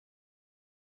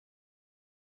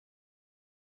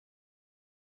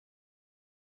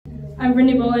I'm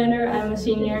Brittany Bolander. I'm a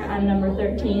senior. I'm number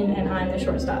 13, and I'm the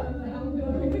shortstop.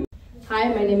 Hi,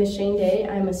 my name is Shane Day.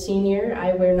 I'm a senior.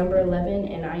 I wear number 11,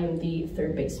 and I am the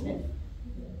third baseman.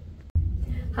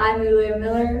 Hi, I'm Leah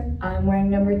Miller. I'm wearing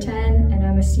number 10, and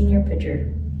I'm a senior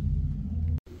pitcher.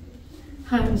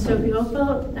 Hi, I'm Sophie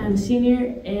Oldfelt. I'm a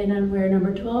senior, and I'm wearing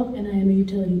number 12, and I am a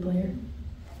utility player.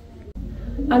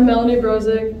 I'm Melanie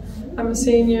Brozick. I'm a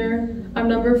senior. I'm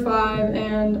number 5,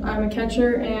 and I'm a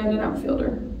catcher and an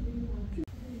outfielder.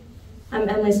 I'm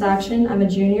Emily Saction. I'm a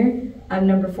junior. I'm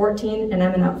number 14, and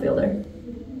I'm an outfielder.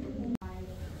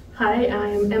 Hi,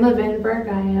 I'm Emma Vandenberg.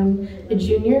 I am a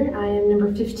junior. I am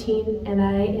number 15, and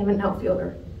I am an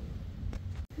outfielder.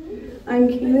 I'm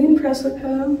Kayleen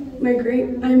Preslicka.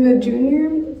 I'm a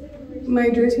junior. My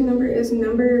jersey number is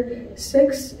number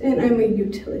 6, and I'm a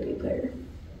utility player.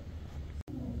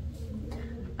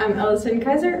 I'm Ellison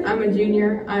Kaiser. I'm a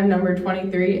junior. I'm number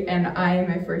 23, and I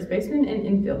am a first baseman and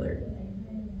infielder.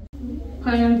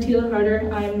 Hi, I'm Tila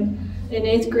Harder. I'm in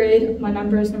 8th grade. My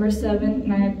number is number 7,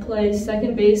 and I play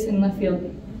second base and left field.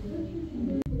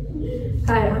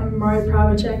 Hi, I'm Mari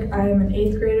Pravacek. I am an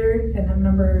 8th grader, and I'm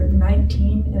number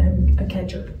 19, and I'm a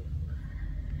catcher.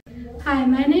 Hi,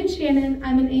 my name's Shannon.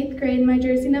 I'm in 8th grade. My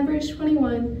jersey number is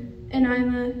 21, and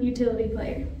I'm a utility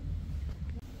player.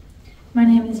 My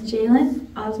name is Jalen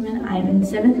Osman. I am in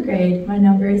 7th grade. My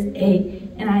number is 8,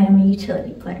 and I am a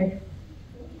utility player.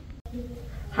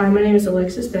 Hi, my name is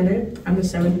Alexis Bennett. I'm a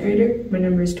 7th grader. My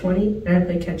number is 20, and I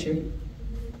play catcher.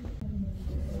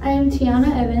 I am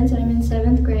Tiana Evans. I'm in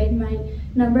 7th grade. My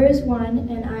number is 1,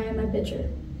 and I am a pitcher.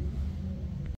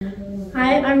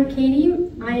 Hi, I'm Katie.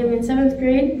 I am in 7th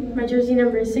grade. My jersey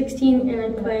number is 16,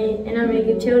 and I'm a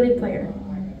utility player.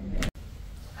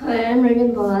 Hi, I'm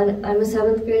Reagan Vaughn. I'm a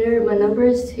 7th grader. My number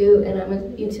is 2, and I'm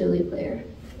a utility player.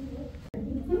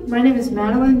 My name is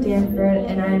Madeline Danford,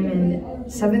 and I'm in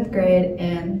 7th grade,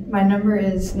 and my number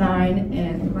is 9,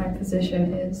 and my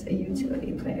position is a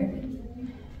utility player.